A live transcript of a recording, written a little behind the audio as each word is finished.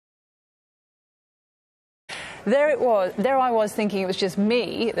There it was. There I was thinking it was just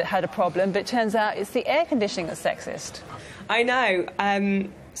me that had a problem, but it turns out it's the air conditioning that's sexist. I know.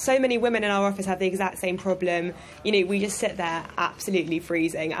 So many women in our office have the exact same problem. You know, we just sit there absolutely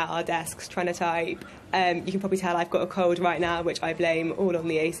freezing at our desks trying to type. You can probably tell I've got a cold right now, which I blame all on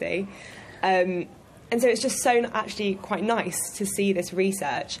the AC. And so it's just so actually quite nice to see this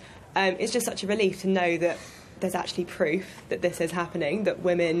research. It's just such a relief to know that there's actually proof that this is happening, that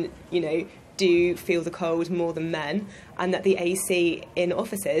women, you know, do feel the cold more than men, and that the AC in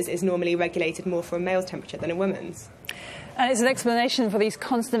offices is normally regulated more for a male's temperature than a woman's. And it's an explanation for these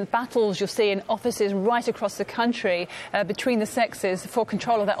constant battles you'll see in offices right across the country between the sexes for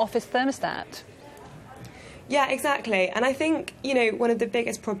control of that office thermostat. Yeah, exactly. And I think, you know, one of the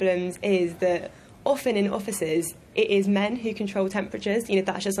biggest problems is that often in offices it is men who control temperatures. You know,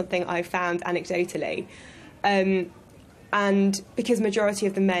 that's just something I've found anecdotally. And because majority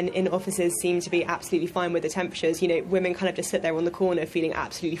of the men in offices seem to be absolutely fine with the temperatures, you know, women kind of just sit there on the corner feeling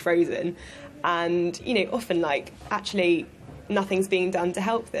absolutely frozen. And, you know, often, like, actually nothing's being done to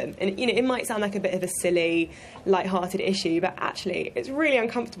help them. And, you know, it might sound like a bit of a silly, light-hearted issue, but actually it's really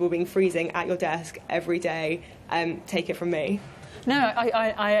uncomfortable being freezing at your desk every day. Take it from me. No,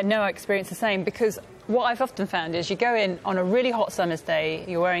 I know I experience the same, because what I've often found is you go in on a really hot summer's day,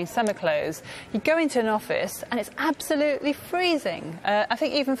 you're wearing summer clothes, you go into an office and it's absolutely freezing. I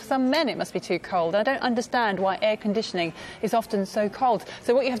think even for some men it must be too cold. I don't understand why air conditioning is often so cold.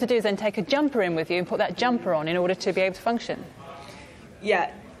 So what you have to do is then take a jumper in with you and put that jumper on in order to be able to function.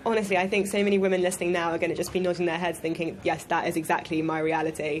 Yeah. Honestly, I think so many women listening now are going to just be nodding their heads thinking, yes, that is exactly my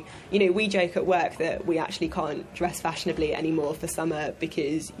reality. You know, we joke at work that we actually can't dress fashionably anymore for summer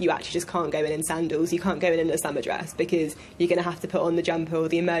because you actually just can't go in sandals. You can't go in a summer dress because you're going to have to put on the jumper or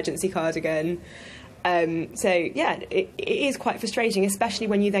the emergency cardigan. So, yeah, it is quite frustrating, especially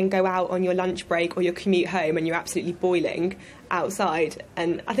when you then go out on your lunch break or your commute home and you're absolutely boiling outside.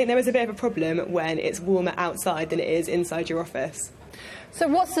 And I think there is a bit of a problem when it's warmer outside than it is inside your office. So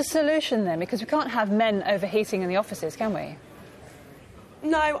what's the solution then? Because we can't have men overheating in the offices, can we?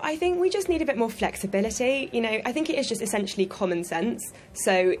 No, I think we just need a bit more flexibility. You know, I think it is just essentially common sense.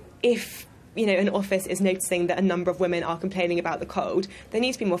 So if, you know, an office is noticing that a number of women are complaining about the cold, they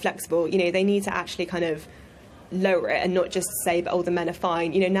need to be more flexible. You know, they need to actually kind of lower it and not just say, oh, the men are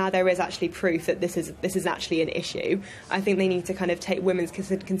fine. You know, now there is actually proof that this is actually an issue. I think they need to kind of take women's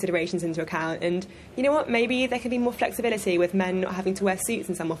considerations into account. And you know what, maybe there can be more flexibility with men not having to wear suits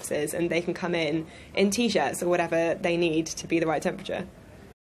in some offices, and they can come in T-shirts or whatever they need to be the right temperature.